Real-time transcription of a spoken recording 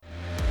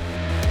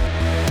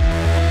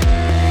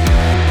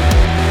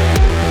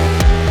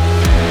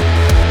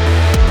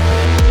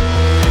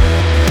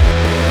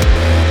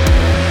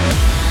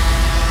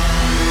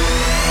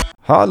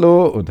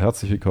Hallo und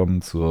herzlich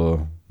willkommen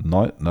zur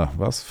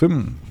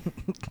fünf.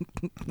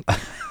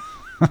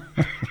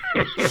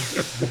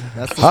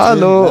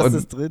 Hallo Lass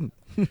es drin.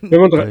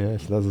 Ja,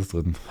 ich lasse es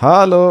drin.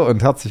 Hallo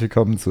und herzlich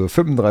willkommen zur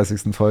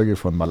 35. Folge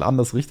von Mal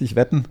anders richtig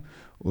wetten,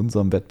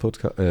 unserem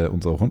Wettpodcast,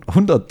 unserer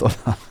 $100,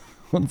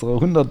 unsere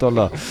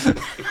 $100,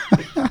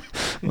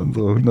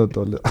 unsere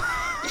 $100.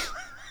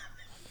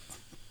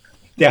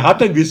 Der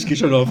hat den Whisky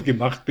schon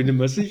aufgemacht, bin ich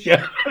mir sicher.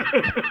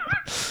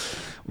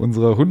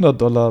 Unsere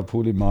 $100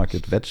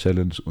 Polymarket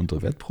Wett-Challenge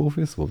unter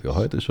Wettprofis, wo wir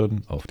heute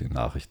schon auf die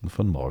Nachrichten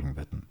von morgen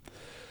wetten.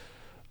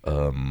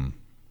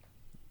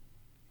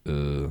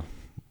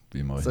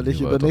 Wie mache Soll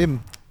ich ich weiter? übernehmen?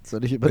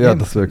 Ja,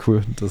 das wäre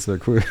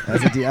cool.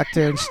 Also die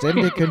aktuellen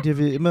Stände könnt ihr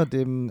wie immer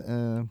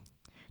den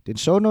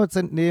Shownotes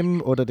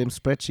entnehmen oder dem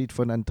Spreadsheet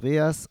von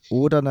Andreas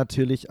oder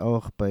natürlich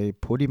auch bei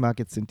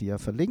Polymarket sind die ja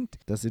verlinkt.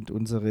 Da sind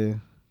unsere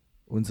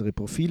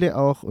Profile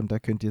auch und da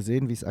könnt ihr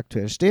sehen, wie es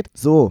aktuell steht.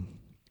 So.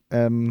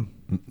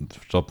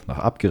 Stopp, nach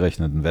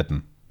abgerechneten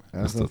Wetten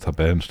ist der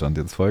Tabellenstand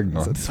jetzt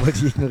folgender. Also das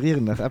wollte ich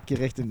ignorieren. Nach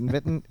abgerechneten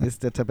Wetten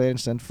ist der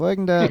Tabellenstand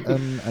folgender.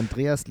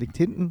 Andreas liegt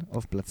hinten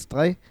auf Platz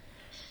 3.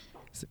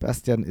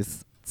 Sebastian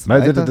ist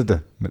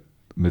Zweiter.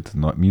 Mit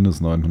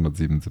minus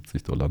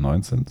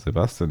 $977,19.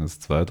 Sebastian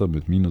ist Zweiter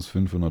mit minus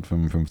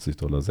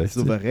 $555,60.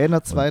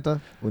 Souveräner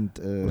Zweiter.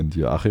 Und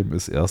Joachim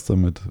ist Erster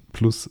mit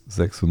plus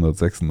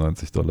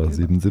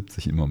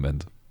 $696,77 im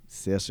Moment.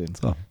 Sehr schön.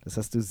 So. Das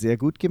hast du sehr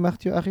gut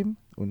gemacht, Joachim.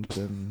 Und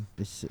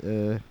ich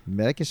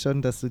merke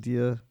schon, dass du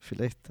dir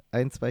vielleicht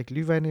 1-2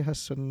 Glühweine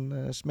hast schon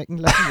schmecken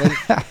lassen. Weil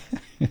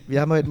wir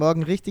haben heute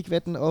Morgen richtig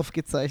Wetten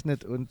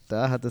aufgezeichnet und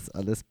da hat es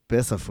alles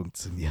besser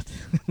funktioniert.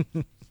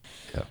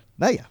 Ja.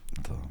 Naja.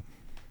 Da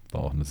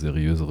war auch eine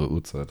seriösere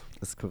Uhrzeit.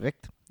 Das ist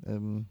korrekt.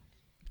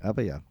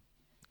 Aber ja.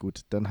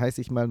 Gut, dann heiße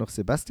ich mal noch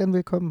Sebastian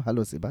willkommen.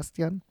 Hallo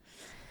Sebastian.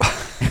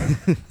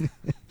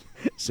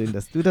 Schön,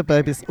 dass du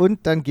dabei bist.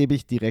 Und dann gebe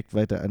ich direkt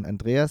weiter an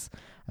Andreas.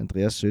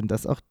 Andreas, schön,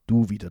 dass auch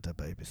du wieder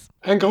dabei bist.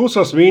 Ein Gruß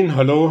aus Wien,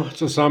 hallo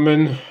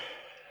zusammen.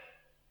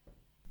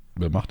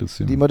 Wer macht jetzt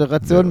die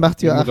Moderation?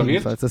 Macht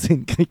Joachim, falls er es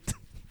hinkriegt.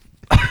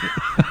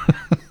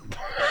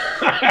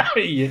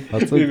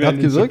 Hat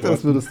gesagt,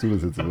 als würdest du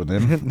das jetzt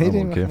übernehmen.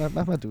 Nee, okay.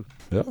 mach mal du.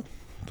 Ja,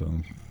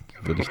 dann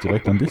würde ich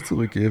direkt an dich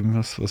zurückgeben.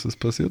 Was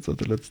ist passiert seit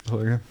der letzten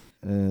Folge?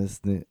 Das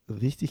ist eine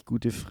richtig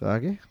gute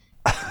Frage.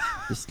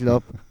 Ich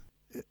glaube,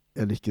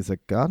 ehrlich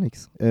gesagt gar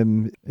nichts.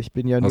 Ich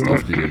bin ja Hast nur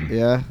aufgegeben.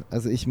 Ja,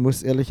 also ich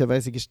muss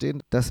ehrlicherweise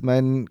gestehen, dass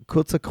mein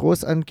kurzer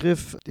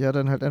Großangriff ja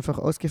dann halt einfach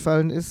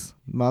ausgefallen ist.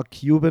 Mark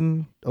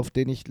Cuban, auf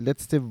den ich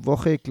letzte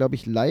Woche, glaube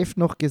ich, live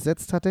noch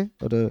gesetzt hatte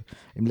oder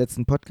im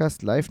letzten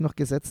Podcast live noch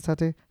gesetzt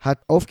hatte,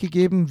 hat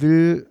aufgegeben,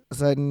 will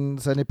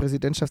seine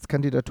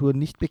Präsidentschaftskandidatur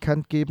nicht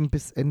bekannt geben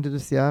bis Ende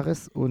des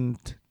Jahres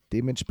und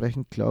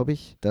dementsprechend glaube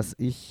ich, dass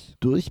ich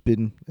durch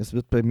bin. Es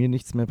wird bei mir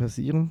nichts mehr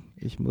passieren.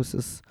 Ich muss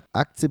es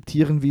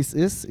akzeptieren, wie es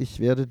ist.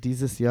 Ich werde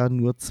dieses Jahr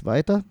nur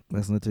Zweiter,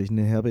 was natürlich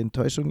eine herbe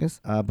Enttäuschung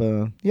ist.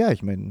 Aber ja,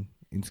 ich meine,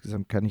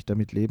 insgesamt kann ich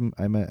damit leben.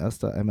 Einmal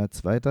Erster, einmal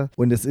Zweiter.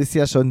 Und es ist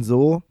ja schon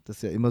so, das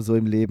ist ja immer so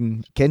im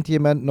Leben. Kennt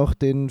jemand noch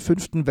den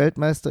 5.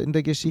 Weltmeister in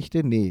der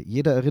Geschichte? Nee,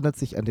 jeder erinnert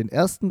sich an den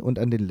ersten und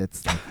an den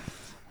letzten.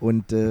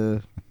 Und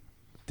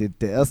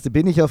der Erste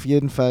bin ich auf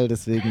jeden Fall,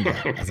 deswegen, ja,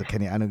 also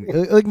keine Ahnung.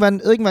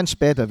 Irgendwann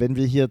später, wenn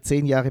wir hier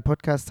 10 Jahre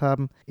Podcast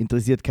haben,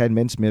 interessiert kein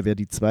Mensch mehr, wer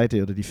die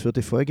 2. oder die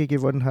 4. Folge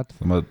gewonnen hat.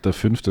 Sag mal, der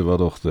 5. war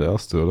doch der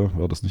Erste, oder?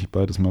 War das nicht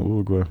beides mal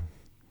Uruguay?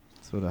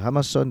 So, da haben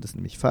wir es schon, das ist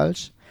nämlich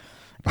falsch.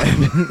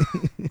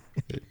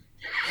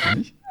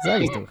 Nicht?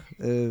 Sag ich doch.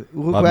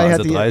 Uruguay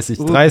also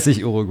hat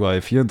 30 Uruguay,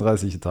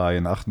 34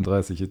 Italien,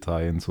 38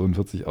 Italien,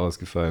 42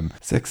 ausgefallen,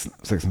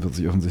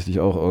 46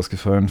 offensichtlich auch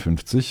ausgefallen,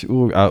 50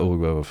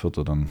 Uruguay war 4.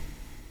 dann.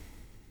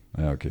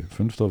 Ja, okay.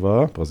 5.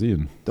 war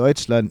Brasilien.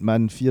 Deutschland,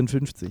 Mann,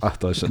 54. Ach,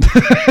 Deutschland.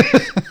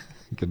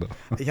 Genau.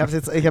 Ich habe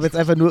jetzt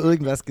einfach nur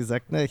irgendwas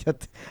gesagt. Ne? Ich habe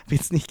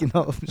jetzt nicht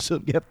genau auf dem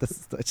Schirm gehabt, dass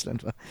es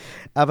Deutschland war.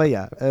 Aber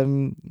ja,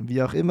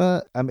 wie auch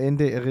immer, am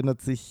Ende erinnert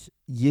sich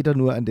jeder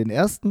nur an den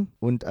ersten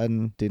und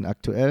an den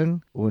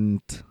aktuellen.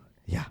 Und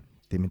ja,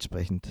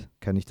 dementsprechend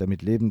kann ich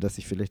damit leben, dass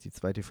ich vielleicht die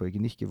 2. Folge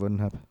nicht gewonnen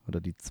habe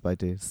oder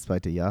das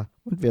zweite Jahr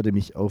und werde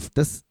mich auf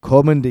das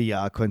kommende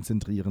Jahr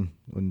konzentrieren.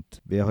 Und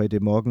wer heute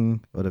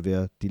Morgen oder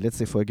wer die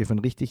letzte Folge von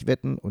Richtig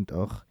Wetten und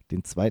auch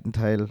den 2.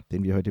 Teil,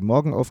 den wir heute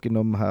Morgen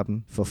aufgenommen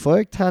haben,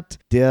 verfolgt hat,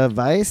 der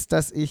weiß,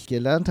 dass ich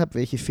gelernt habe,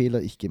 welche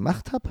Fehler ich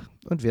gemacht habe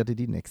und werde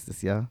die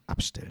nächstes Jahr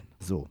abstellen.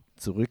 So,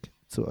 zurück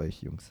zu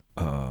euch, Jungs.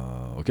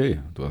 Okay,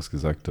 du hast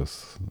gesagt,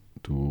 dass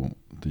du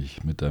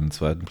dich mit deinem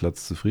 2.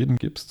 Platz zufrieden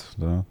gibst.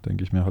 Da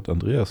denke ich mir, hat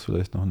Andreas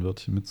vielleicht noch ein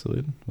Wörtchen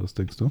mitzureden. Was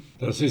denkst du?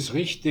 Das ist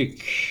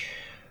richtig.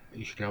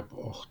 Ich glaube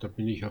auch, da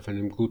bin ich auf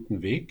einem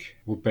guten Weg.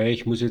 Wobei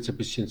ich muss jetzt ein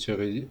bisschen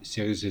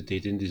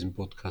Seriosität in diesen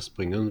Podcast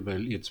bringen,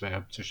 weil ihr zwei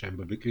habt ja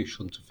scheinbar wirklich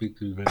schon zu viel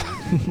Glühwein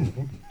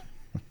getrunken.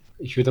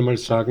 Ich würde mal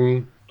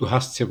sagen, du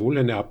hast sehr wohl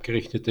eine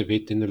abgerechnete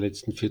Wette in den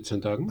letzten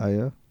 14 Tagen. Ah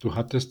ja. Du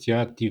hattest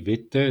ja die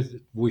Wette,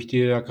 wo ich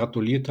dir ja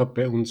gratuliert habe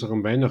bei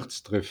unserem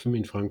Weihnachtstreffen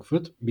in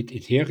Frankfurt, mit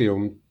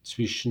Ethereum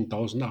zwischen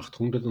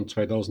 1800 und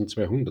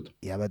 2200.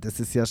 Ja, aber das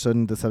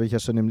habe ich ja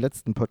schon im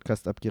letzten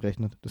Podcast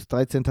abgerechnet. Das ist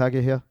 13 Tage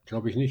her,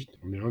 Glaube ich nicht.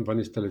 Ja, und wann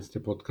ist der letzte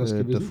Podcast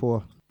gewesen?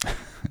 davor.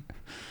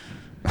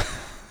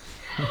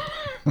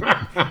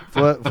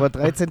 Vor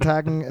 13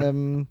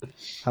 Tagen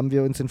haben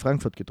wir uns in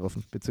Frankfurt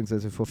getroffen,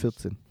 beziehungsweise vor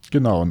 14.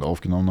 Genau, und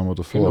aufgenommen haben wir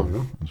davor. Genau,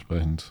 ja.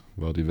 Entsprechend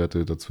war die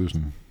Wette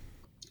dazwischen.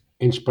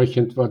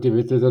 Entsprechend war die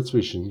Wette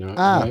dazwischen.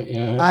 Ja.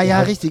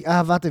 Richtig.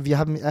 Warte, wir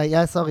haben ja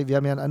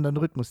einen anderen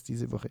Rhythmus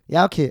diese Woche.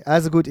 Ja, okay,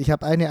 also gut, ich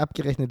habe eine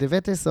abgerechnete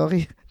Wette,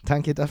 sorry,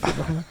 danke dafür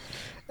nochmal.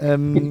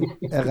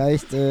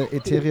 Erreicht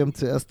Ethereum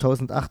zuerst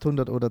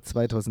 1800 oder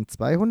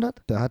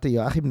 2200. Da hatte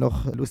Joachim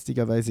noch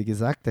lustigerweise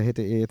gesagt, da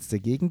hätte er jetzt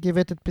dagegen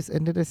gewettet bis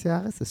Ende des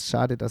Jahres. Ist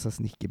schade, dass er es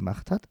nicht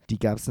gemacht hat. Die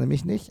gab es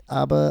nämlich nicht,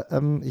 aber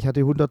ich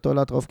hatte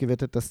 $100 drauf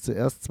gewettet, dass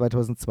zuerst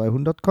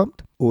 2200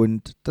 kommt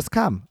und das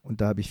kam. Und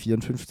da habe ich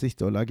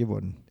 $54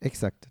 gewonnen.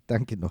 Exakt,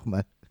 danke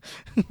nochmal.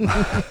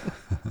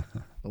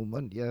 Oh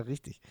Mann, ja,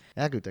 richtig.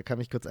 Ja gut, da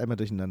kam ich kurz einmal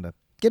durcheinander.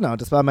 Genau,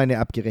 das war meine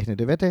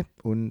abgerechnete Wette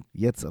und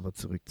jetzt aber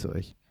zurück zu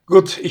euch.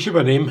 Gut, ich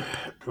übernehme.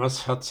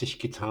 Was hat sich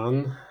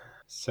getan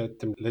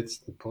seit dem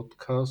letzten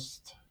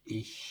Podcast?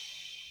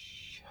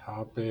 Ich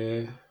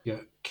habe ja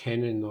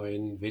keine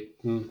neuen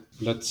Wetten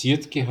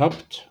platziert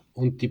gehabt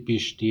und die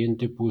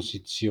bestehende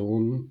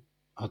Position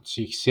hat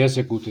sich sehr,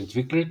 sehr gut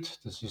entwickelt.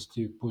 Das ist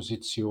die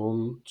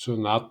Position zur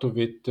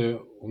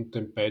NATO-Wette und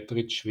dem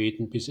Beitritt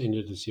Schweden bis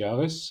Ende des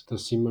Jahres. Da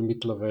sind wir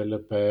mittlerweile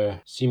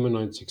bei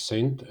 97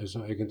 Cent,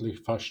 also eigentlich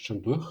fast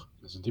schon durch.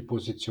 Also die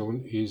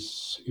Position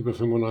ist über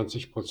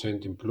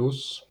 95% im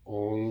Plus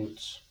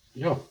und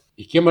ja,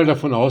 ich gehe mal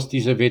davon aus,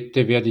 diese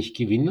Wette werde ich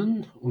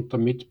gewinnen und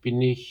damit bin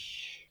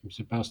ich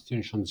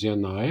Sebastian schon sehr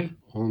nahe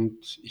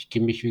und ich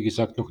gebe mich, wie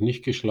gesagt, noch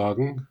nicht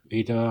geschlagen.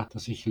 Weder,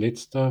 dass ich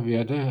letzter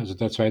werde, also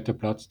der zweite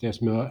Platz, der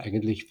ist mir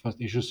eigentlich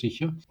fast schon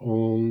sicher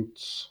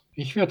und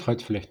ich werde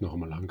heute vielleicht noch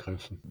einmal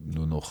angreifen.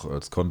 Nur noch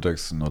als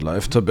Kontext in der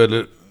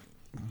Live-Tabelle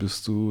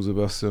bist du,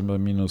 Sebastian, bei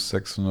minus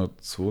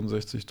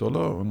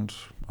 $662 und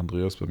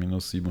Andreas bei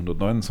minus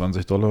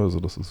 $729. Also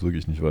das ist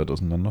wirklich nicht weit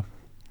auseinander.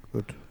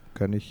 Gut,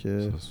 kann ich...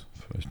 Das heißt,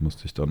 vielleicht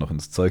musste ich da noch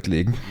ins Zeug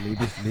legen.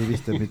 Lebe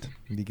ich damit.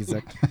 Wie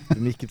gesagt, für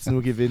mich gibt es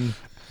nur Gewinn.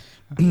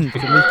 Für mich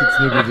gibt es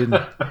nur Gewinn.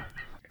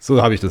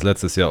 So habe ich das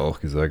letztes Jahr auch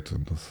gesagt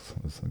und das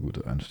ist eine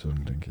gute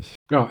Einstellung, denke ich.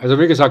 Ja, also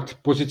wie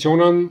gesagt,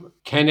 Positionen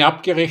keine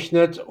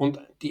abgerechnet und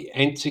die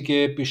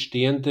einzige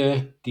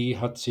bestehende, die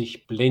hat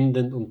sich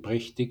blendend und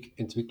prächtig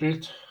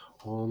entwickelt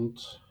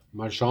und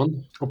mal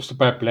schauen, ob es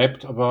dabei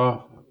bleibt,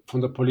 aber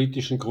von der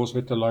politischen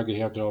Großwetterlage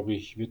her, glaube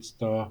ich, wird es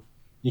da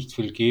nicht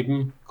viel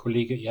geben.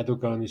 Kollege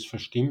Erdogan ist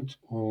verstimmt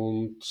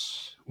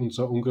und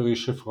unser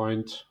ungarischer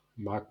Freund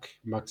mag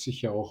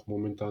sich ja auch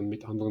momentan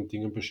mit anderen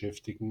Dingen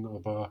beschäftigen,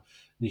 aber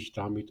nicht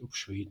damit, ob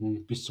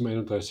Schweden bis zum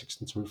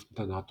 31.12.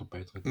 der NATO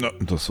beitritt. Ja,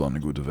 das war eine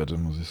gute Wette,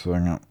 muss ich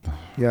sagen. Ja,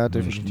 Ja,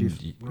 definitiv.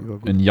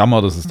 Ein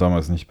Jammer, dass es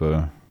damals nicht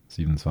bei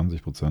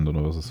 27%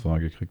 oder was es war,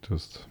 gekriegt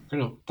hast.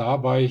 Genau,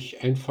 da war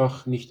ich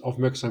einfach nicht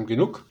aufmerksam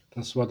genug.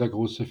 Das war der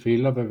große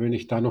Fehler, weil wenn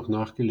ich da noch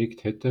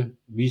nachgelegt hätte,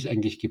 wie es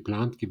eigentlich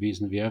geplant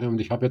gewesen wäre,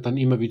 und ich habe ja dann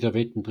immer wieder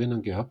Wetten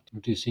drinnen gehabt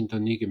und die sind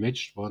dann nie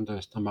gematcht worden, da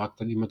ist der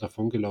Markt dann immer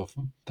davon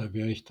gelaufen. Da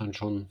wäre ich dann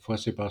schon vor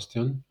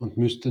Sebastian und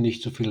müsste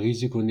nicht so viel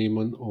Risiko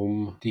nehmen,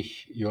 um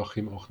dich,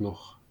 Joachim, auch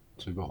noch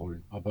zu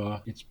überholen.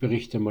 Aber jetzt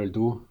berichte mal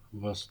du,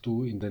 was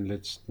du in den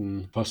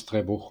letzten fast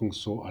 3 Wochen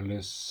so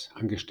alles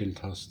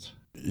angestellt hast.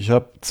 Ich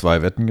habe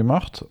 2 Wetten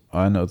gemacht.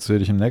 Eine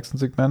erzähle ich im nächsten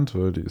Segment,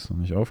 weil die ist noch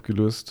nicht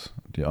aufgelöst.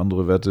 Die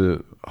andere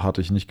Wette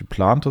hatte ich nicht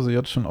geplant, dass sie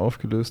jetzt schon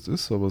aufgelöst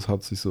ist, aber es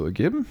hat sich so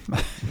ergeben.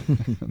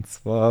 Und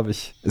zwar habe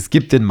ich, es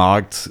gibt den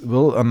Markt.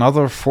 Will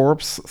another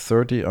Forbes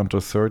 30 under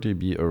 30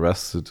 be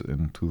arrested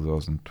in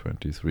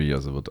 2023?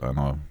 Also wird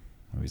einer,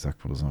 wie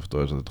sagt man das auf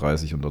Deutsch, also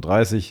 30 unter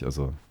 30,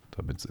 also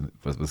damit,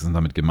 was ist denn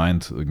damit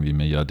gemeint? Irgendwie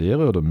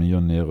Milliardäre oder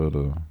Millionäre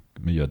oder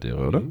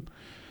Milliardäre, oder?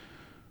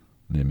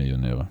 Nee,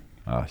 Millionäre.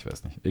 Ich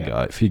weiß nicht.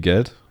 Egal. Ja. Viel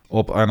Geld.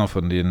 Ob einer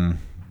von denen,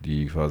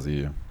 die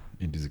quasi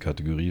in diese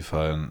Kategorie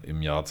fallen,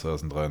 im Jahr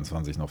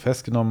 2023 noch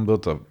festgenommen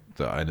wird.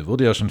 Der eine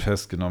wurde ja schon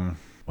festgenommen.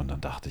 Und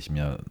dann dachte ich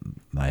mir,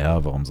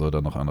 naja, warum soll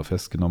da noch einer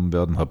festgenommen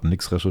werden? Habe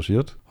nichts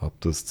recherchiert. Habe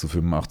das zu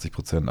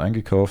 85%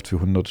 eingekauft für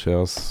 100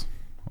 Shares.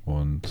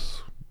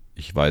 Und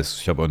ich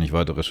habe auch nicht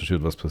weiter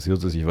recherchiert, was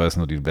passiert ist. Ich weiß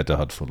nur, die Wette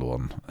hat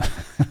verloren.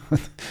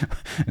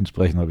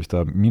 Entsprechend habe ich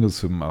da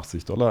minus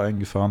 $85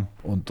 eingefahren.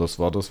 Und das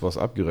war das, was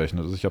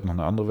abgerechnet ist. Ich habe noch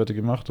eine andere Wette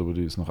gemacht, aber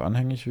die ist noch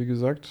anhängig, wie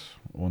gesagt.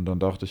 Und dann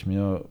dachte ich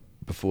mir,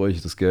 bevor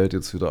ich das Geld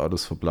jetzt wieder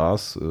alles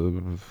verblas,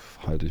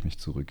 halte ich mich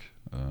zurück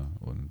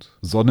und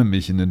sonne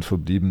mich im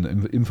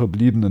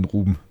verbliebenen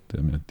Ruhm,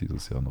 der mir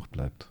dieses Jahr noch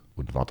bleibt.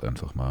 Und warte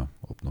einfach mal,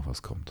 ob noch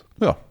was kommt.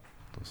 Ja,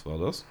 das war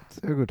das.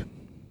 Sehr gut.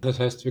 Das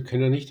heißt, wir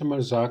können ja nicht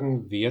einmal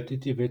sagen, wer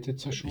die Wette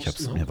zerschossen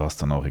hat. Mir war es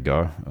dann auch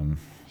egal.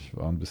 Ich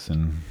war ein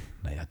bisschen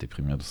naja,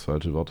 deprimiert ist das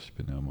falsche Wort, ich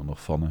bin ja immer noch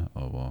vorne,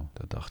 aber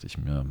da dachte ich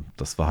mir,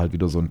 das war halt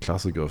wieder so ein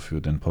Klassiker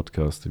für den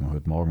Podcast, den wir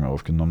heute Morgen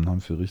aufgenommen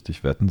haben, für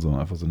richtig Wetten,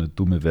 sondern einfach so eine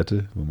dumme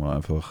Wette, wo man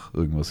einfach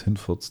irgendwas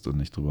hinfurzt und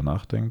nicht drüber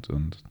nachdenkt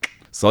und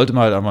das sollte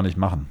man halt einfach nicht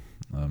machen.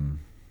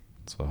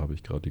 Zwar habe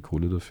ich gerade die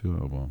Kohle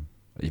dafür, aber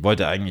ich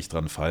wollte eigentlich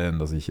dran feilen,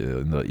 dass ich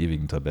in der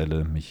ewigen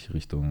Tabelle mich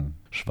Richtung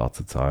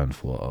schwarze Zahlen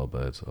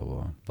vorarbeite,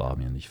 aber war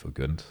mir nicht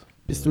vergönnt.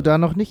 Bist du da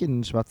noch nicht in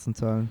den schwarzen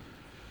Zahlen?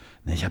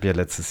 Nee, ich habe ja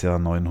letztes Jahr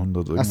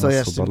 900 irgendwas Achso,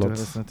 ja, stimmt. verballert.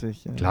 Das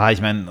natürlich, ja. Klar,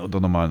 ich meine, unter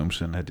normalen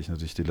Umständen hätte ich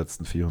natürlich die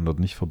letzten 400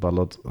 nicht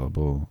verballert,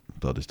 aber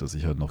dadurch, dass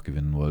ich halt noch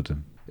gewinnen wollte,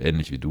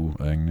 ähnlich wie du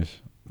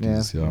eigentlich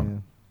dieses Jahr.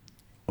 Ja.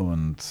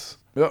 Und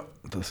ja,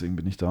 deswegen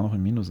bin ich da noch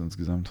im Minus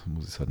insgesamt.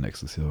 Muss ich es halt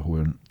nächstes Jahr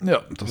holen.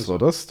 Ja, das Also, war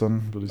das.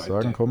 Dann würde ich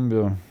sagen, kommen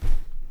wir.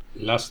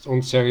 Lasst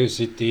uns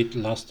Seriosität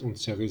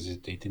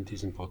in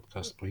diesen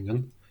Podcast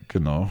bringen.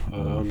 Genau.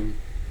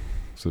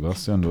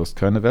 Sebastian, du hast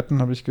keine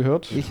Wetten, habe ich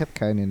gehört. Ich habe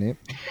keine, ne.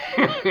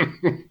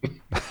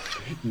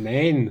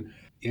 Nein,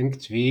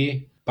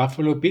 irgendwie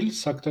Buffalo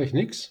Bills sagt euch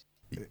nichts.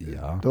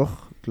 Ja.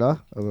 Doch,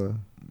 klar, aber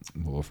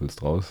Worauf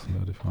willst du raus,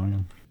 wäre die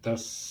Frage.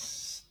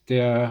 Dass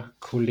der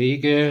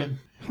Kollege,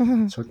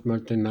 sollte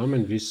mal den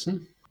Namen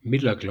wissen,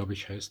 Miller, glaube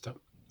ich, heißt er.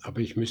 Aber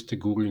ich müsste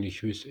googeln,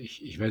 ich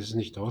weiß es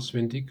nicht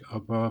auswendig,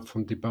 aber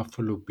von den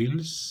Buffalo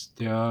Bills,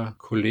 der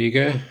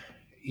Kollege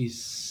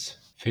ist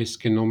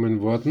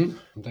festgenommen worden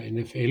von der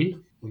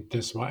NFL und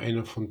das war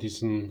einer von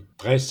diesen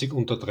 30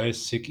 unter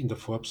 30 in der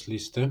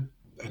Forbes-Liste.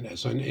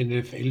 Also ein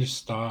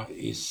NFL-Star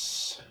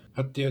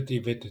hat der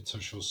die Wette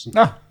zerschossen.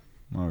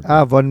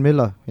 Okay. Von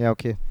Miller. Ja,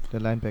 okay, der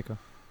Linebacker.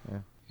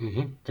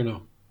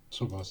 Genau,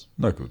 sowas.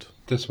 Na gut.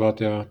 Das war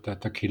der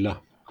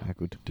Killer. Ja,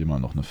 gut. Die mal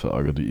noch eine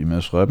verärgerte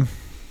E-Mail schreiben.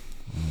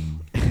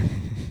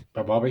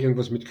 Da war aber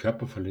irgendwas mit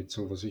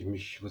Körperverletzung, was ich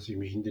mich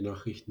in die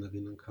Nachrichten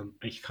erinnern kann.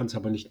 Ich kann es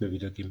aber nicht mehr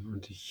wiedergeben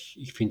und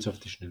ich finde es auf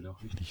die Schnelle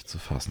auch nicht. Nicht zu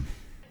fassen.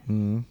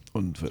 Mhm.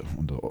 Und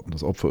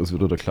das Opfer ist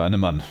wieder der kleine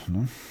Mann.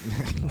 Ne?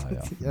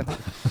 Naja. Ja.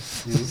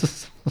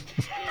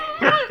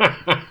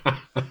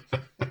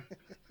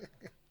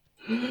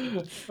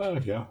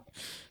 Ja.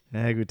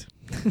 Ja, gut.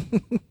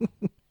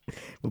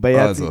 Wobei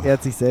er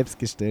hat sich selbst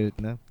gestellt,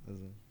 ne?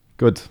 Also,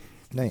 Gut.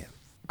 naja.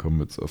 Kommen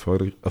wir zu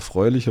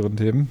erfreulicheren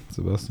Themen.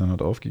 Sebastian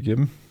hat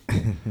aufgegeben.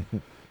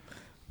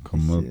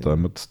 Kommen wir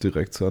damit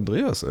direkt zu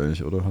Andreas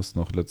eigentlich, oder hast du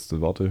noch letzte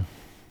Worte,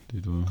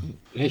 die du...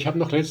 Ich habe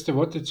noch letzte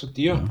Worte zu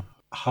dir. Ja.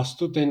 Hast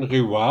du den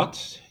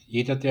Reward?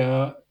 Jeder,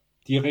 der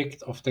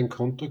direkt auf dein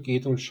Konto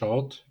geht und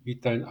schaut, wie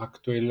dein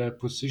aktueller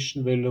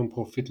Position Value und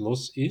Profit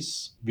Loss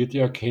ist, wird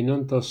ja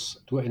erkennen,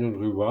 dass du einen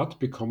Reward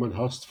bekommen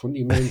hast von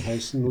immerhin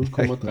heißen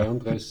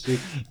 0,33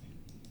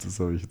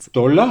 Das habe ich jetzt...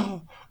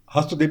 Dollar.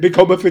 Hast du den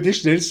bekommen für die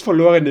schnellst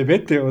verlorene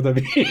Wette oder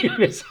wie? Ich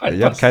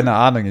habe keine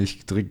Ahnung.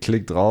 Ich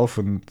klick drauf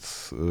und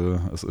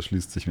es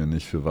erschließt sich mir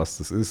nicht, für was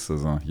das ist.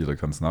 Also jeder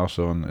kann es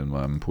nachschauen in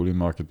meinem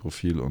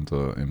Polymarket-Profil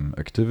unter im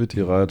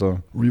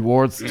Activity-Reiter.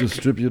 Rewards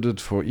distributed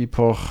for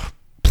Epoch.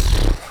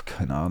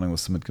 Keine Ahnung,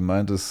 was damit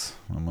gemeint ist.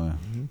 Man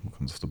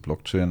kann es auf der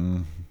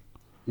Blockchain.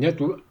 Ja,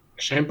 du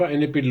scheinbar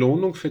eine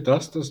Belohnung für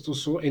das, dass du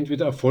so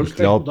entweder erfolgreich Ich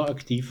glaub, oder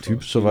aktiv warst.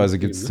 Typischerweise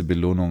gibt es die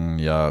Belohnungen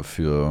ja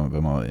für,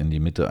 wenn man in die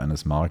Mitte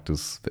eines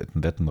Marktes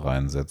Wetten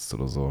reinsetzt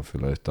oder so,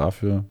 vielleicht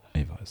dafür.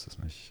 Ich weiß es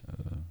nicht.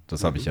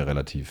 Das habe ich ja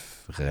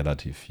relativ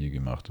viel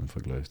gemacht im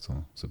Vergleich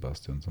zu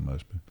Sebastian zum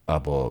Beispiel.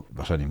 Aber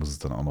wahrscheinlich muss es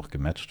dann auch noch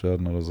gematcht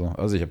werden oder so.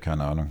 Also ich habe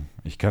keine Ahnung.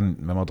 Ich kann,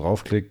 wenn man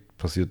draufklickt,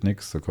 passiert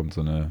nichts. Da kommt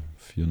so eine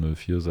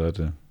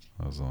 404-Seite.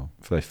 Also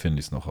vielleicht finde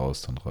ich es noch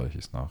raus, dann reiche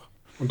ich es nach.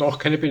 Und auch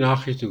keine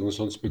Benachrichtigung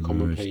sonst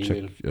bekommen per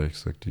E-Mail. Ehrlich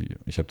gesagt,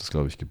 ich habe das,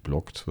 glaube ich,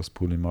 geblockt, was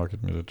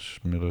Polymarket mir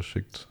da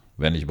schickt.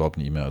 Wenn ich überhaupt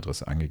eine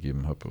E-Mail-Adresse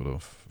angegeben habe oder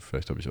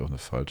vielleicht habe ich auch eine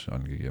falsche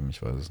angegeben,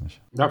 ich weiß es nicht.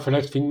 Ja,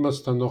 vielleicht finden wir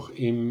es dann noch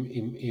im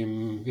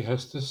wie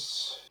heißt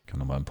es? Ich kann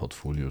nochmal im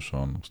Portfolio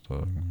schauen, ob es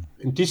da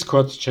Im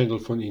Discord-Channel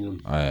von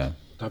Ihnen. ja.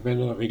 Da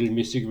werden ja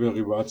regelmäßig über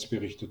Rewards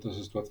berichtet, dass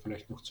es dort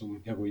vielleicht noch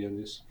zum Eruieren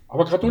ist.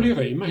 Aber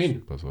gratuliere,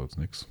 immerhin. Besser als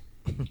nichts.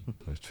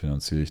 Vielleicht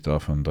finanziere ich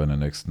davon deine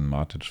nächsten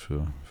Matic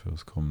für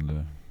das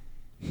kommende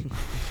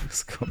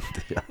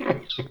Jahr.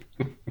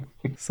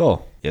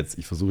 So,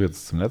 ich versuche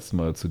jetzt zum letzten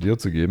Mal zu dir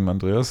zu geben,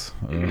 Andreas.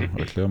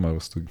 Erklär mal,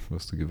 was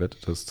du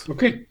gewettet hast.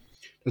 Okay,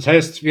 das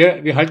heißt,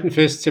 wir halten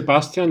fest,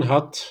 Sebastian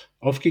hat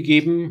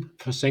aufgegeben,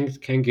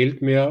 versenkt kein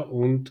Geld mehr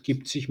und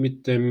gibt sich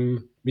mit der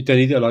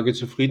Niederlage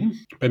zufrieden.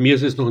 Bei mir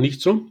ist es noch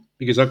nicht so.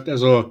 Wie gesagt,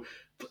 also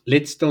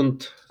letzter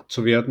und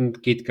zu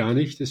werden geht gar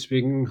nicht.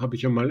 Deswegen habe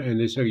ich einmal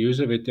eine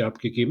seriöse Wette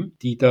abgegeben,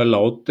 die da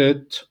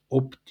lautet,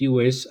 ob die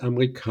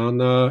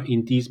US-Amerikaner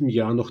in diesem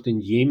Jahr noch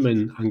den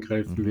Jemen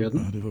angreifen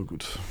werden. Ja, die war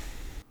gut.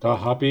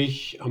 Da habe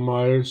ich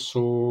einmal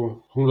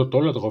so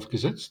 $100 drauf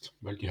gesetzt,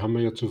 weil die haben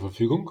wir ja zur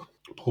Verfügung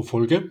pro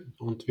Folge.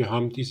 Und wir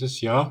haben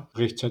dieses Jahr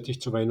rechtzeitig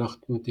zu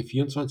Weihnachten die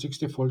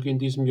 24. Folge in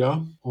diesem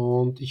Jahr.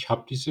 Und ich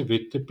habe diese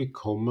Wette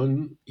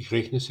bekommen, ich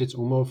rechne es jetzt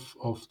um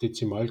auf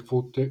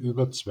Dezimalquote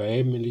über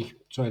 2, nämlich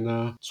zu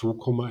einer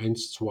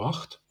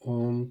 2,128.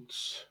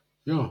 Und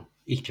ja,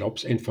 Ich glaube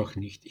es einfach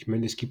nicht. Ich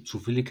meine, es gibt so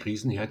viele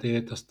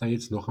Krisenherde, dass da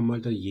jetzt noch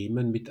einmal der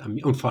Jemen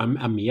und vor allem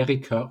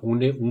Amerika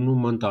ohne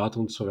UNO-Mandat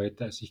und so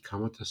weiter. Also ich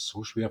kann mir das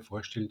so schwer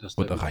vorstellen, dass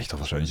Und da da wirklich reicht doch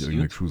was wahrscheinlich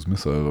irgendeine passiert. Cruise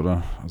Missile,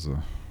 oder? Also,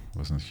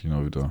 weiß nicht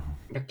genau wieder.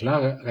 Ja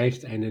klar,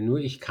 reicht eine. Nur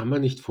ich kann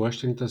mir nicht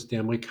vorstellen, dass die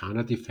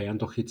Amerikaner, die feiern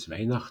doch jetzt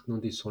Weihnachten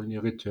und die sollen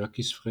ihre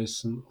Turkeys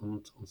fressen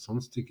und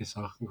sonstige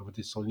Sachen, aber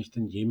die sollen nicht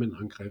den Jemen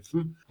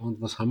angreifen.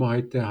 Und was haben wir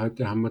heute?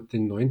 Heute haben wir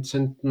den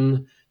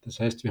 19. Das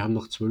heißt, wir haben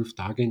noch 12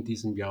 Tage in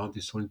diesem Jahr und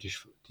die sollen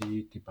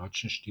die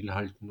Batschen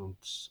stillhalten und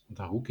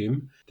Ruhe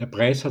geben. Der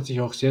Preis hat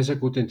sich auch sehr, sehr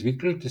gut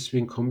entwickelt,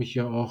 deswegen komme ich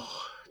ja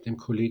auch dem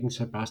Kollegen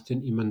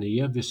Sebastian immer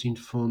näher. Wir sind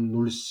von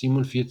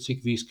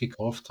 0,47, wie ich es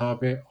gekauft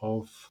habe,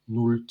 auf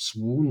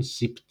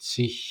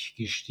 0,72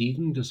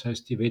 gestiegen. Das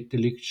heißt, die Wette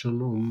liegt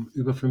schon um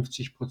über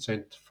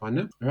 50%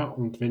 vorne. Ja,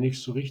 und wenn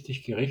ich so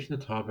richtig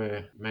gerechnet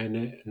habe,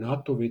 meine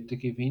NATO-Wette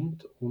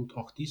gewinnt und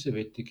auch diese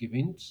Wette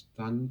gewinnt,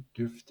 dann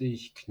dürfte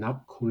ich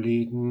knapp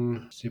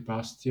Kollegen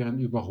Sebastian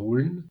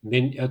überholen,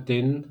 wenn er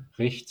denn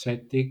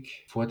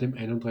rechtzeitig vor dem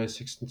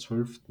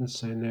 31.12.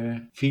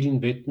 seine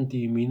vielen Wetten,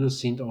 die im Minus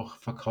sind, auch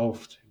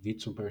verkauft, wie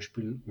zum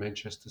Beispiel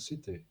Manchester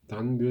City.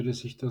 Dann würde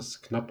sich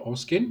das knapp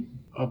ausgehen.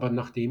 Aber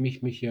nachdem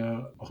ich mich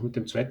ja auch mit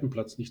dem zweiten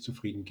Platz nicht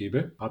zufrieden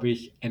gebe, habe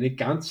ich eine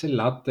ganze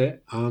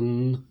Latte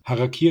an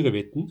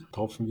Harakiri-Wetten,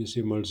 taufen wir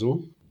sie mal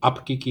so,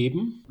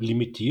 abgegeben,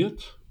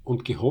 limitiert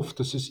und gehofft,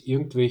 dass es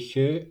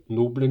irgendwelche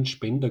noblen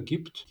Spender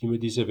gibt, die mir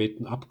diese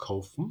Wetten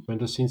abkaufen. Ich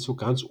meine, das sind so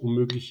ganz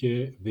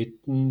unmögliche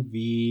Wetten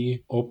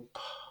wie ob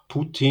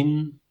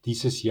Putin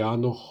dieses Jahr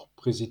noch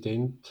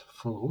Präsident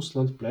von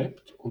Russland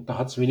bleibt. Und da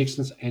hat es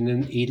wenigstens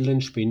einen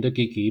edlen Spender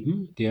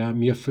gegeben, der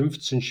mir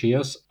 15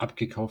 Shares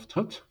abgekauft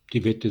hat.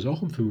 Die Wette ist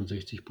auch um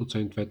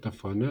 65% weiter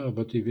vorne,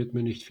 aber die wird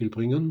mir nicht viel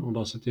bringen. Und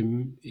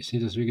außerdem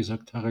sind das, wie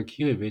gesagt,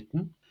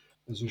 Harakiri-Wetten.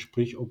 Also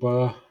sprich, ob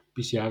er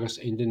bis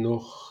Jahresende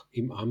noch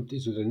im Amt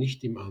ist oder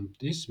nicht im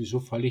Amt ist. Wieso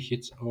falle ich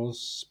jetzt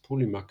aus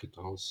Polymarket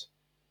raus?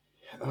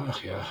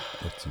 Ach ja.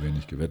 Zu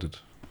wenig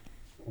gewettet.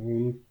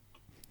 Und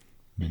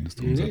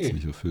Mindestumsatz nee,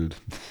 nicht erfüllt.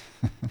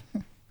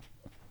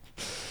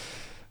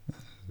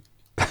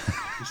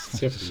 ist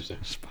sehr böse.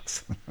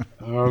 Spaß.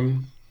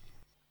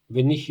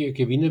 Wenn ich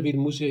gewinnen will,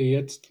 muss ich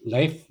jetzt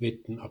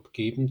Live-Wetten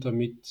abgeben,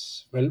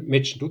 weil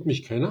Matchen tut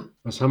mich keiner.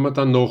 Was haben wir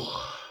dann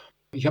noch?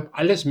 Ich habe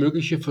alles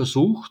Mögliche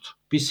versucht,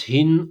 bis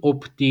hin,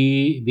 ob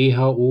die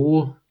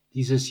WHO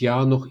dieses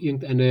Jahr noch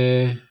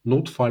irgendeine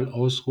Notfall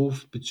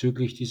ausruft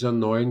bezüglich dieser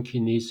neuen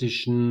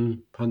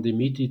chinesischen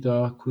Pandemie, die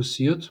da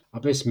kursiert.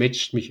 Aber es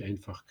matcht mich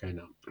einfach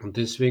keiner. Und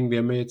deswegen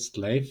werden wir jetzt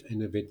live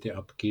eine Wette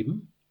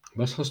abgeben.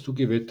 Was hast du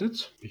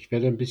gewettet? Ich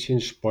werde ein bisschen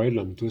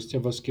spoilern. Du hast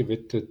ja was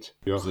gewettet.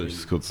 Soll ich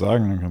es kurz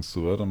sagen, dann kannst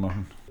du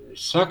weitermachen.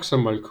 Sag's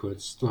einmal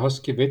kurz. Du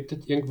hast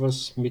gewettet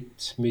irgendwas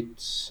mit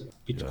Ja,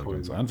 Bitcoin.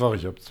 ganz einfach.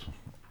 Ich habe,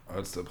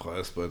 als der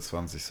Preis bei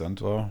 20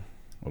 Cent war,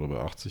 oder bei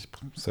 80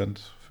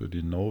 Cent für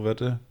die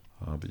No-Wette,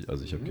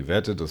 ich habe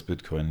gewettet, dass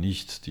Bitcoin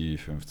nicht die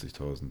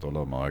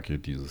 $50.000 Marke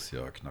dieses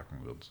Jahr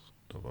knacken wird.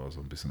 Da war so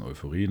ein bisschen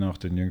Euphorie nach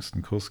den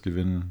jüngsten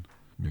Kursgewinnen.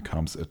 Mir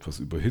kam es etwas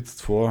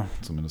überhitzt vor,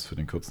 zumindest für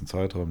den kurzen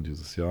Zeitraum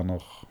dieses Jahr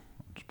noch.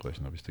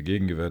 Entsprechend habe ich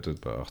dagegen gewettet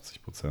bei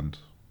 80%.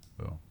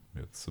 Ja,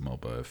 jetzt sind wir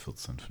bei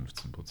 14,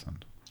 15%.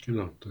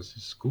 Genau, das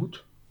ist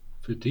gut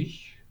für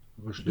dich,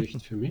 aber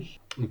schlecht für mich.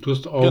 Und du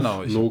hast auf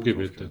Genau, ich No habe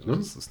gewettet, ne?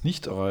 das ist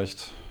nicht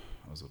erreicht.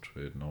 Also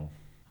Trade No.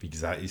 Wie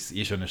gesagt, ist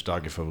schon eine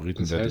starke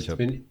Favoritenwette. Das heißt,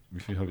 Wie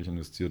viel habe ich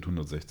investiert?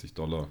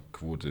 $160,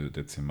 Quote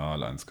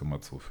dezimal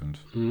 1,25.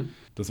 Mhm.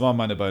 Das waren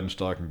meine beiden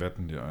starken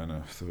Wetten, die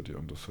eine 30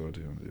 under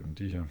 30 und eben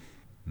die hier.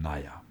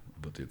 Naja,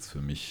 wird jetzt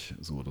für mich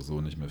so oder so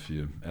nicht mehr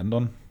viel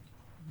ändern.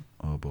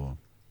 Aber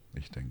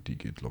ich denke, die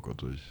geht locker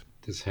durch.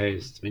 Das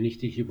heißt, wenn ich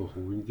dich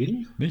überholen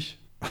will, Nicht?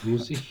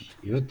 muss ich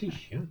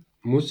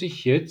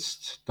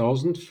jetzt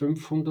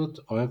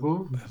 1.500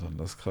 Euro. Ja, dann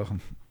lass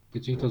krachen.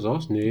 Geht sich das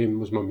aus? Nee,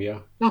 muss man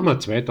mehr. Mach mal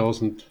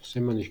 2.000,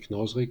 sind wir nicht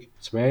knausrig.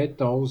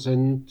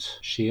 2.000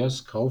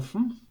 Shares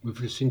kaufen. Wie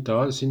viel sind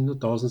da? Es sind nur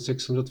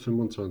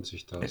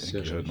 1.625 da. Sehr Geh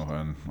halt schlecht. noch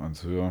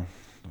eins höher.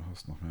 Da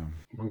hast du noch mehr.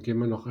 Dann gehen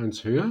wir noch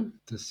eins höher.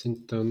 Das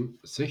sind dann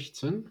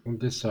 16.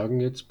 Und wir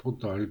sagen jetzt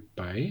brutal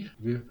bei.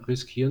 Wir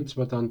riskieren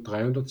zwar dann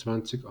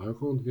 320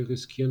 Euro und wir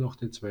riskieren auch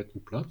den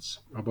zweiten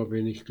Platz. Aber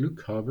wenn ich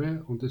Glück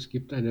habe und es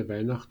gibt eine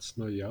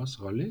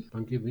Weihnachts-Neujahrs-Rallye,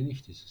 dann gewinne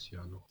ich dieses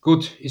Jahr noch.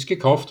 Gut, ist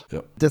gekauft.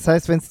 Ja. Das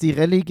heißt, wenn es die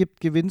Rallye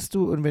gibt, gewinnst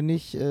du und wenn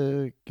nicht,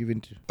 Dann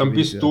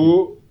bist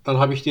du, dann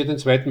habe ich dir den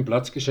zweiten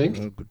Platz geschenkt.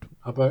 Ja, gut.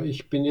 Aber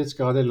ich bin jetzt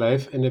gerade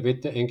live eine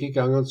Wette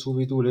eingegangen, so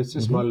wie du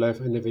letztes Mal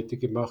live eine Wette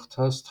gemacht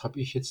hast, habe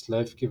ich jetzt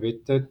live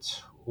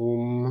gewettet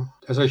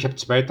also ich habe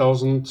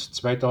 2000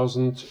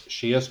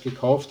 Shares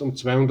gekauft um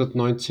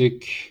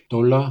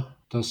 $290,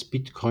 dass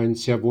Bitcoin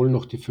sehr wohl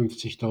noch die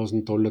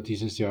 $50.000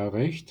 dieses Jahr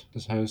erreicht.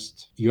 Das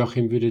heißt,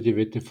 Joachim würde die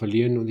Wette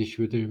verlieren und ich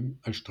würde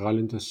als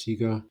strahlender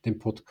Sieger den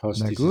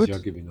Podcast Na dieses gut, Jahr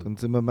gewinnen. dann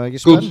sind wir mal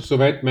gespannt. Gut,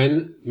 soweit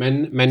meine Sind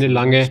wir mal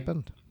lange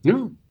gespannt.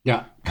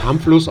 ja,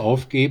 kampflos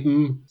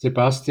aufgeben.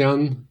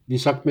 Sebastian, wie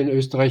sagt man in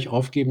Österreich,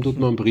 aufgeben tut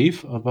man einen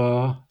Brief,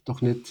 aber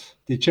doch nicht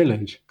die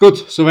Challenge. Gut,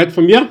 soweit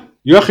von mir.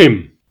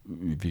 Joachim,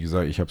 wie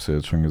gesagt, ich habe es ja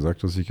jetzt schon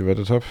gesagt, dass ich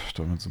gewettet habe.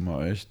 Damit sind wir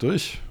eigentlich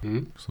durch.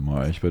 Sind wir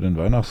eigentlich bei den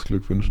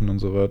Weihnachtsglückwünschen und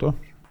so weiter.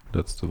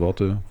 Letzte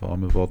Worte,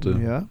 warme Worte.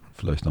 Ja.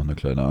 Vielleicht noch eine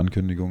kleine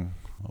Ankündigung.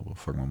 Aber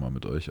fangen wir mal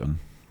mit euch an,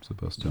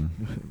 Sebastian.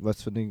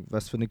 Was für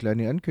eine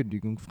kleine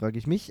Ankündigung, frage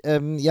ich mich.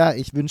 Ja,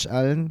 ich wünsche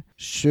allen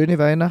schöne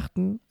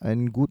Weihnachten,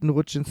 einen guten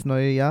Rutsch ins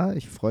neue Jahr.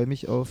 Ich freue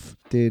mich auf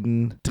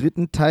den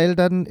 3. Teil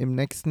dann im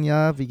nächsten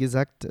Jahr. Wie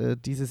gesagt,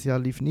 dieses Jahr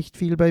lief nicht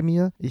viel bei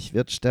mir. Ich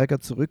werde stärker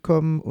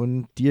zurückkommen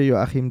und dir,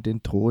 Joachim,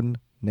 den Thron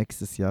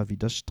nächstes Jahr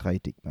wieder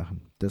streitig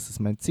machen. Das ist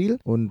mein Ziel.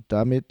 Und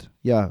damit,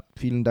 ja,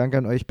 vielen Dank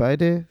an euch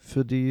beide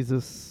für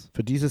dieses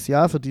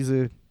Jahr, für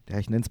diese, ja,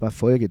 ich nenne es mal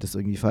Folge, das ist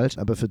irgendwie falsch,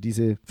 aber für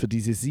diese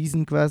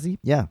Season quasi.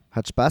 Ja,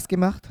 hat Spaß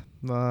gemacht.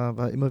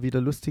 War immer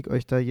wieder lustig,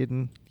 euch da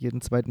jeden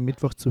zweiten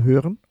Mittwoch zu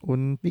hören.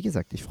 Und wie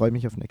gesagt, ich freue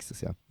mich auf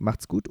nächstes Jahr.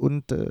 Macht's gut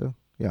und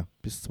ja,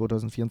 bis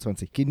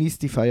 2024.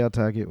 Genießt die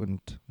Feiertage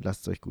und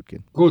lasst es euch gut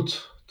gehen.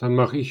 Gut, dann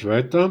mache ich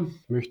weiter.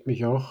 Ich möchte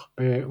mich auch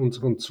bei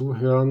unseren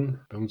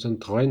Zuhörern, bei unseren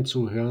treuen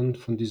Zuhörern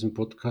von diesem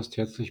Podcast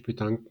herzlich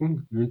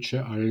bedanken. Ich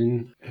wünsche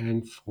allen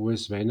ein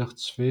frohes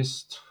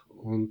Weihnachtsfest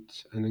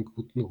und einen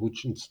guten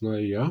Rutsch ins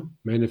neue Jahr.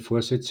 Meine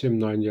Vorsätze im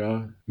neuen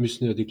Jahr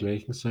müssen ja die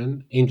gleichen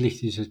sein. Endlich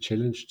diese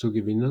Challenge zu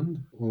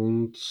gewinnen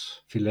und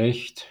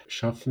vielleicht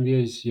schaffen wir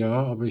es ja,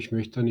 aber ich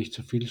möchte da nicht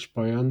zu viel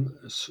spoilern.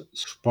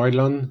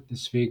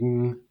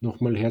 Deswegen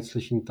nochmal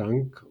herzlichen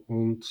Dank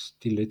und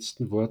die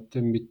letzten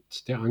Worte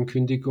mit der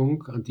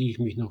Ankündigung, an die ich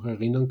mich noch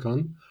erinnern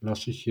kann,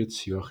 lasse ich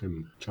jetzt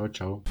Joachim. Ciao,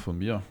 ciao. Von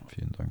mir,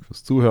 vielen Dank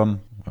fürs Zuhören.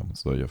 Wir haben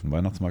uns da hier auf dem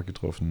Weihnachtsmarkt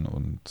getroffen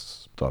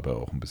und dabei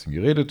auch ein bisschen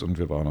geredet und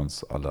wir waren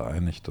uns alle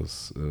einig,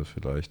 dass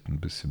vielleicht ein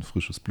bisschen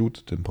frisches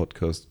Blut dem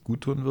Podcast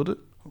gut tun würde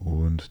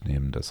und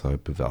nehmen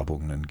deshalb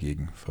Bewerbungen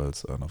entgegen,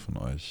 falls einer von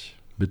euch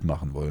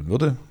mitmachen wollen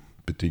würde.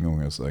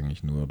 Bedingung ist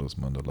eigentlich nur, dass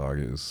man in der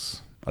Lage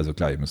ist, also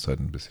klar, ihr müsst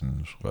halt ein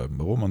bisschen schreiben,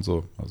 warum und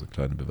so, also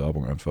kleine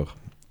Bewerbung einfach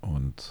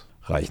und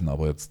reichen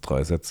aber jetzt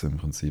 3 Sätze im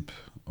Prinzip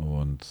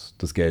und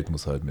das Geld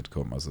muss halt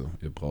mitkommen, also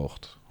ihr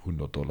braucht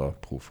 $100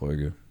 pro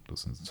Folge.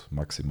 Das sind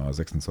maximal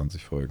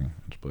 26 Folgen,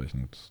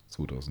 entsprechend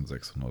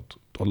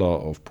 $2.600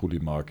 auf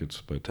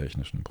Polymarket. Bei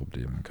technischen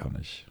Problemen kann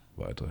ich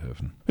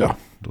weiterhelfen. Ja,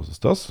 das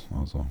ist das.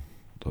 Also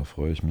da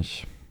freue ich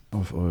mich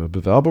auf eure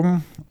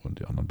Bewerbungen und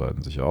die anderen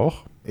beiden sicher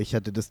auch. Ich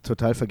hatte das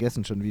total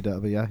vergessen schon wieder,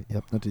 aber ja, ihr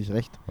habt natürlich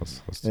recht.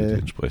 Hast du die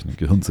entsprechenden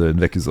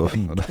Gehirnzellen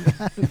weggesoffen? Oder?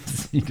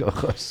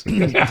 Siegerrasch.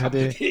 Ich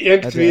hatte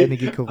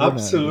einige Corona.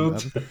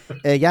 Absolut.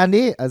 Ja,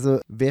 nee, also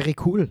wäre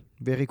cool.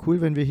 Wäre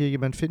cool, wenn wir hier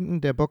jemanden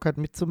finden, der Bock hat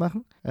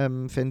mitzumachen.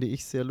 Fände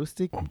ich sehr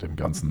lustig. Um dem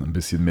Ganzen ein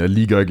bisschen mehr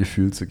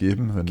Liga-Gefühl zu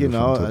geben, wenn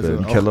genau, wir also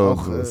vom Keller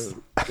auch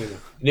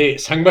Nee,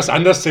 sagen wir es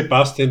anders,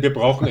 Sebastian. Wir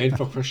brauchen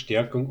einfach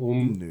Verstärkung,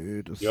 um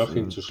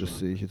Joachim zu schlagen. Das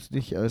sehe ich jetzt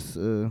nicht als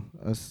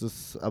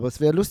das. Aber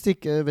es wäre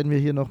lustig, wenn wir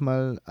hier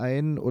nochmal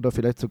ein oder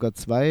vielleicht sogar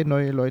 2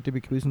 neue Leute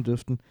begrüßen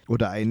dürften.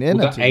 Oder eine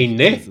Oder natürlich.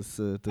 eine?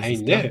 Das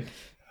Eine?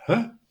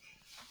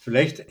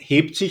 Vielleicht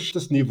hebt sich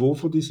das Niveau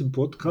von diesem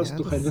Podcast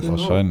durch eine Frau.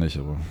 Wahrscheinlich,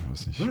 aber ich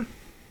weiß nicht.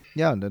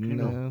 Ja, und dann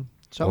Genau.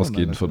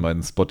 Ausgehend von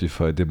meinen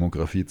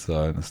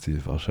Spotify-Demografiezahlen ist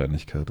die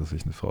Wahrscheinlichkeit, dass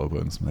sich eine Frau bei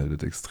uns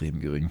meldet, extrem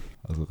gering.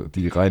 Also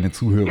die reine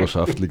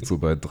Zuhörerschaft liegt so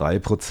bei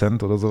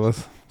 3% oder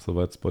sowas,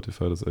 soweit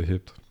Spotify das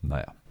erhebt.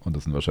 Naja, und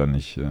das sind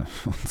wahrscheinlich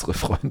unsere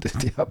Freunde,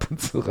 die ab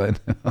und zu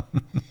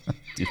reinhören,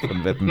 die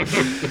von Wetten.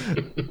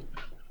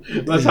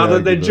 Was hat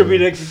er denn schon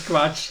wieder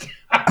gequatscht?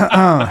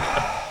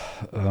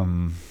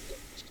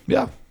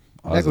 Ja.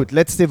 Also, na gut,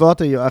 letzte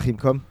Worte, Joachim,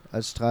 komm,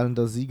 als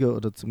strahlender Sieger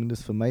oder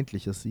zumindest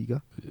vermeintlicher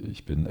Sieger.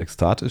 Ich bin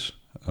ekstatisch,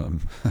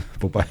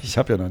 wobei ich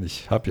habe ja noch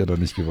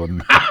nicht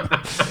gewonnen.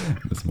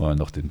 Müssen wir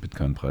noch den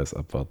Bitcoin-Preis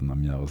abwarten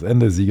am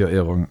Jahresende.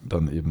 Siegerehrung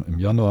dann eben im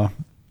Januar.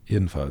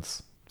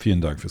 Jedenfalls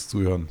vielen Dank fürs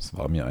Zuhören. Es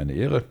war mir eine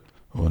Ehre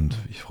und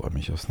ich freue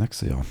mich aufs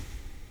nächste Jahr.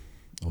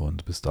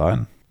 Und bis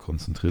dahin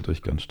konzentriert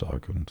euch ganz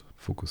stark und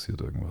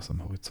fokussiert irgendwas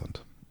am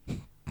Horizont.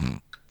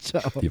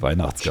 Ciao. Die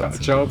Weihnachtsgans.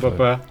 Ciao,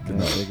 Papa.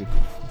 Genau, sehr gut.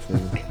 Sehr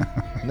gut.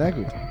 Na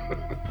gut.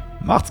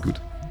 Macht's gut.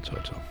 Ciao,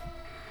 ciao.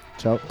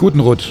 Ciao. Guten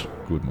Rutsch.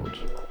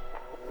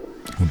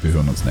 Und wir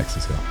hören uns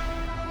nächstes Jahr.